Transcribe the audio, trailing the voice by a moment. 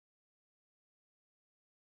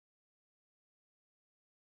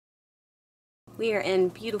We are in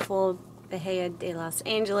beautiful Bahia de Los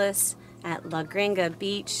Angeles at La Gringa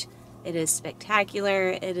Beach. It is spectacular.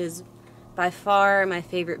 It is by far my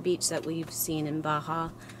favorite beach that we've seen in Baja.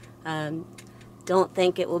 Don't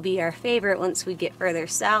think it will be our favorite once we get further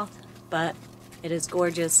south, but it is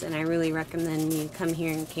gorgeous and I really recommend you come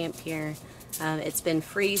here and camp here. It's been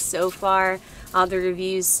free so far. All the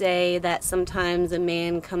reviews say that sometimes a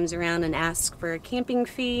man comes around and asks for a camping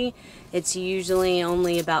fee. It's usually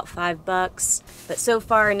only about $5, but so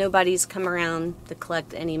far nobody's come around to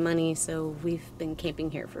collect any money, so we've been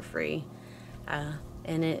camping here for free.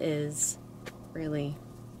 And it is really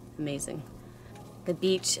amazing. The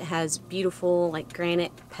beach has beautiful like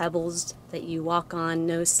granite pebbles that you walk on,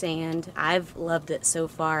 no sand. I've loved it so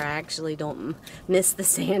far. I actually don't miss the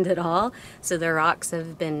sand at all. So the rocks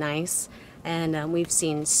have been nice. And we've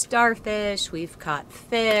seen starfish, we've caught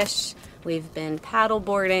fish, we've been paddle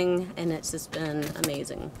boarding, and it's just been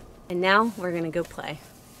amazing. And now we're gonna go play.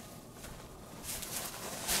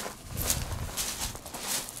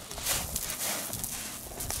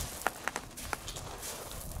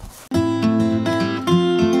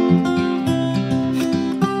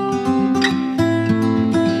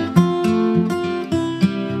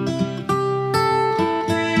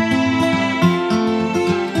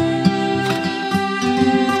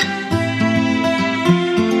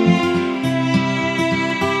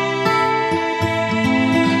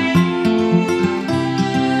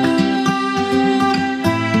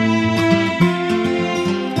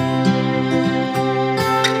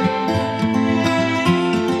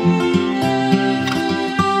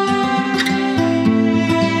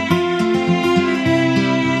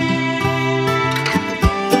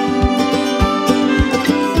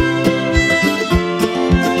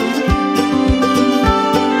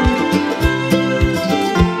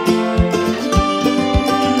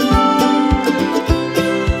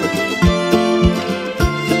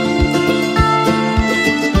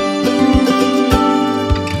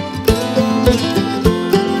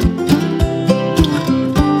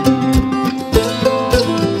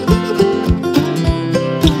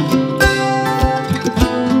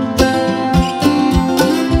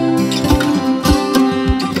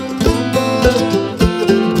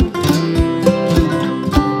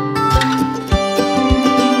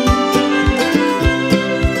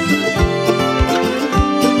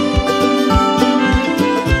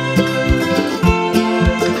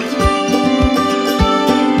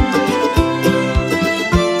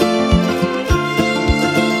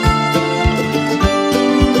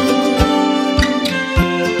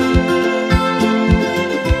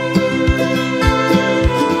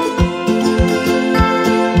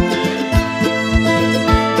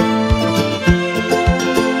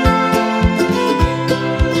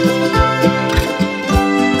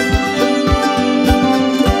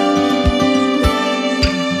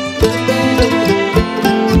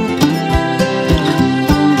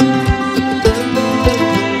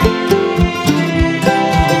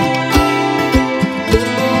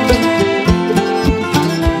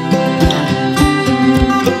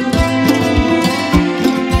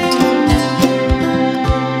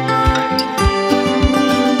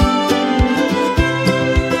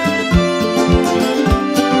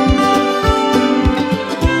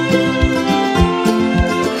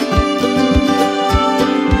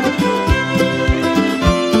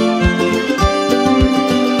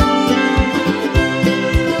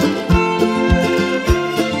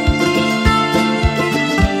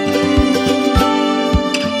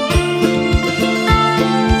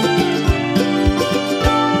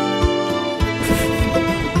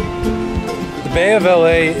 The Bay of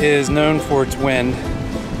LA is known for its wind,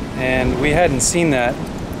 and we hadn't seen that,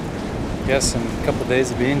 I guess, in a couple of days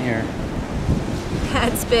of being here.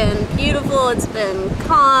 It's been beautiful, it's been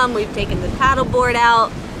calm, we've taken the paddleboard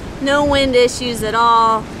out, no wind issues at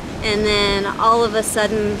all, and then all of a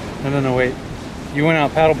sudden... No, wait. You went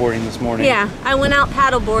out paddleboarding this morning. Yeah, I went out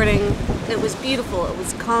paddleboarding. It was beautiful, it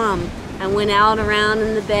was calm. I went out around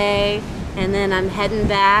in the bay, and then I'm heading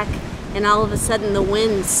back, and all of a sudden the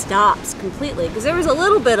wind stops completely, because there was a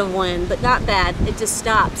little bit of wind, but not bad. It just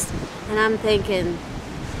stops, and I'm thinking,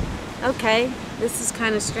 okay, this is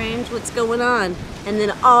kind of strange, what's going on? And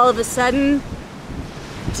then all of a sudden,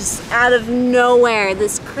 just out of nowhere,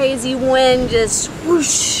 this crazy wind just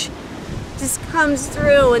whoosh, just comes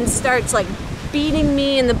through and starts like beating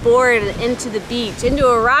me and the board into the beach, into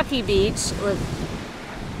a rocky beach.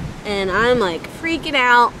 And I'm like freaking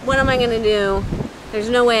out. What am I gonna do? There's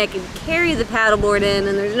no way I can carry the paddleboard in,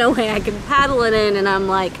 and there's no way I can paddle it in. And I'm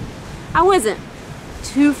like, I wasn't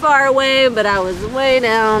too far away, but I was way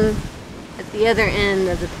down at the other end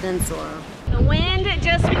of the peninsula. The wind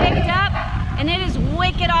just picked up and it is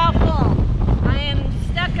wicked awful. I am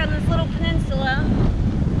stuck on this little peninsula.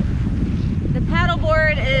 The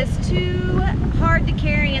paddleboard is too hard to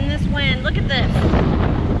carry in this wind. Look at this.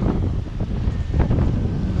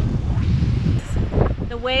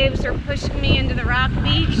 The waves are pushing me into the rock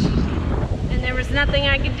beach, and there was nothing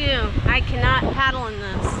I could do. I cannot paddle in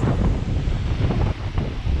this.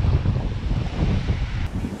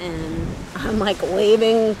 And I'm like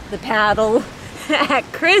waving the paddle at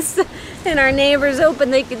Chris and our neighbors,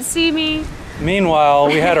 hoping they could see me. Meanwhile,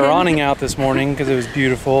 we had our awning out this morning because it was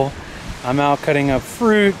beautiful. I'm out cutting up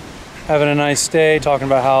fruit, having a nice day, talking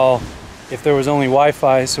about how if there was only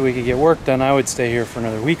Wi-Fi so we could get work done, I would stay here for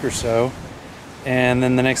another week or so. And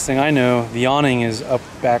then the next thing I know, the awning is up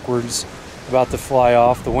backwards, about to fly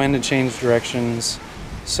off. The wind had changed directions.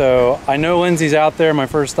 So I know Lindsay's out there. My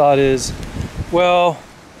first thought is, well,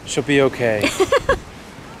 she'll be okay.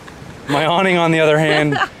 My awning, on the other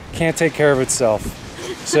hand, can't take care of itself.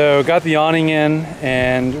 So got the awning in,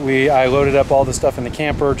 and I loaded up all the stuff in the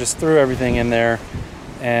camper, just threw everything in there.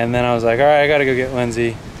 And then I was like, all right, I gotta go get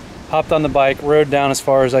Lindsay. Hopped on the bike, rode down as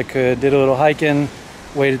far as I could, did a little hiking,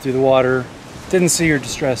 waded through the water. Didn't see your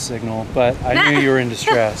distress signal, but I knew you were in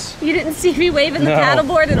distress. You didn't see me waving the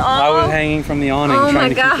paddleboard at all? I was hanging from the awning trying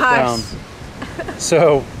to keep it down.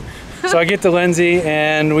 So I get to Lindsay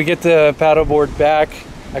and we get the paddleboard back.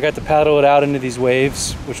 I got to paddle it out into these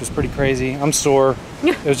waves, which was pretty crazy. I'm sore.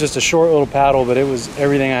 It was just a short little paddle, but it was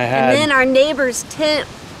everything I had. And then our neighbor's tent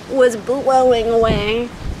was blowing away.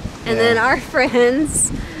 And then our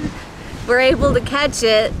friends were able to catch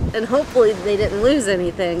it, and hopefully they didn't lose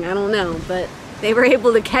anything. I don't know, but they were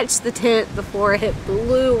able to catch the tent before it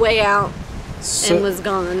blew way out and was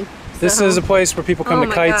gone. This is a place where people come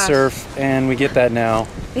to kite surf, and we get that now.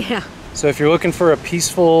 Yeah. So if you're looking for a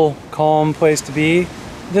peaceful, calm place to be,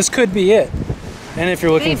 this could be it. And if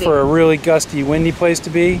you're looking for a really gusty, windy place to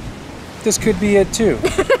be, this could be it too.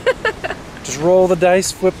 Just roll the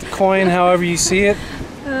dice, flip the coin, however you see it.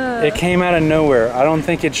 It came out of nowhere. I don't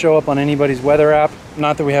think it'd show up on anybody's weather app.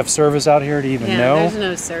 Not that we have service out here to even know. There's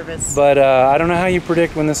no service. But I don't know how you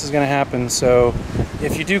predict when this is going to happen. So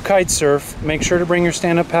if you do kite surf, make sure to bring your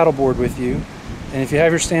stand-up paddleboard with you. And if you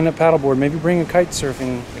have your stand-up paddleboard, maybe bring a kite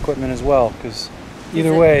surfing equipment as well, because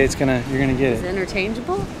either way, you're gonna get it. Is it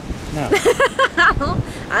interchangeable? No.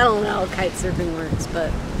 I don't know how kite surfing works,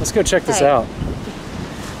 but let's go check this out.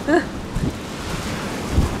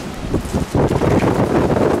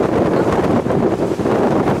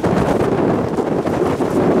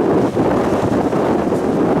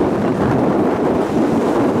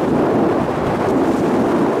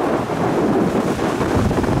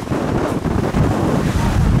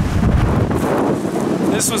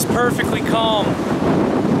 This was perfectly calm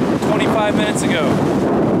 25 minutes ago.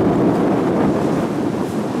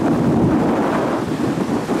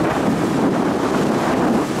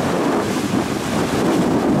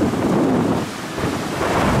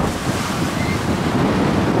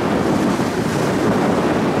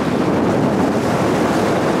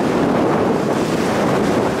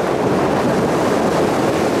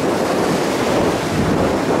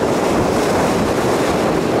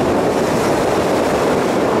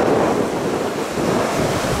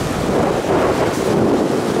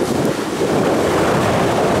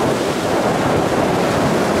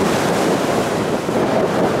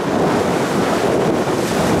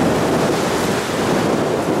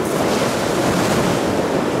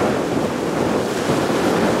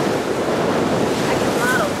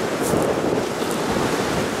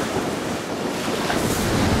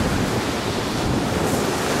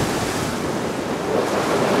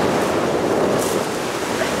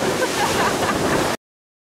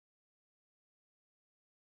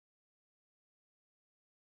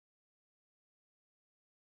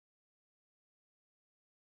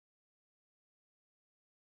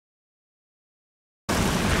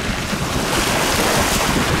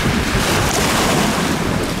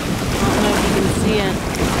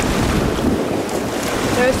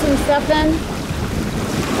 Throw some stuff in.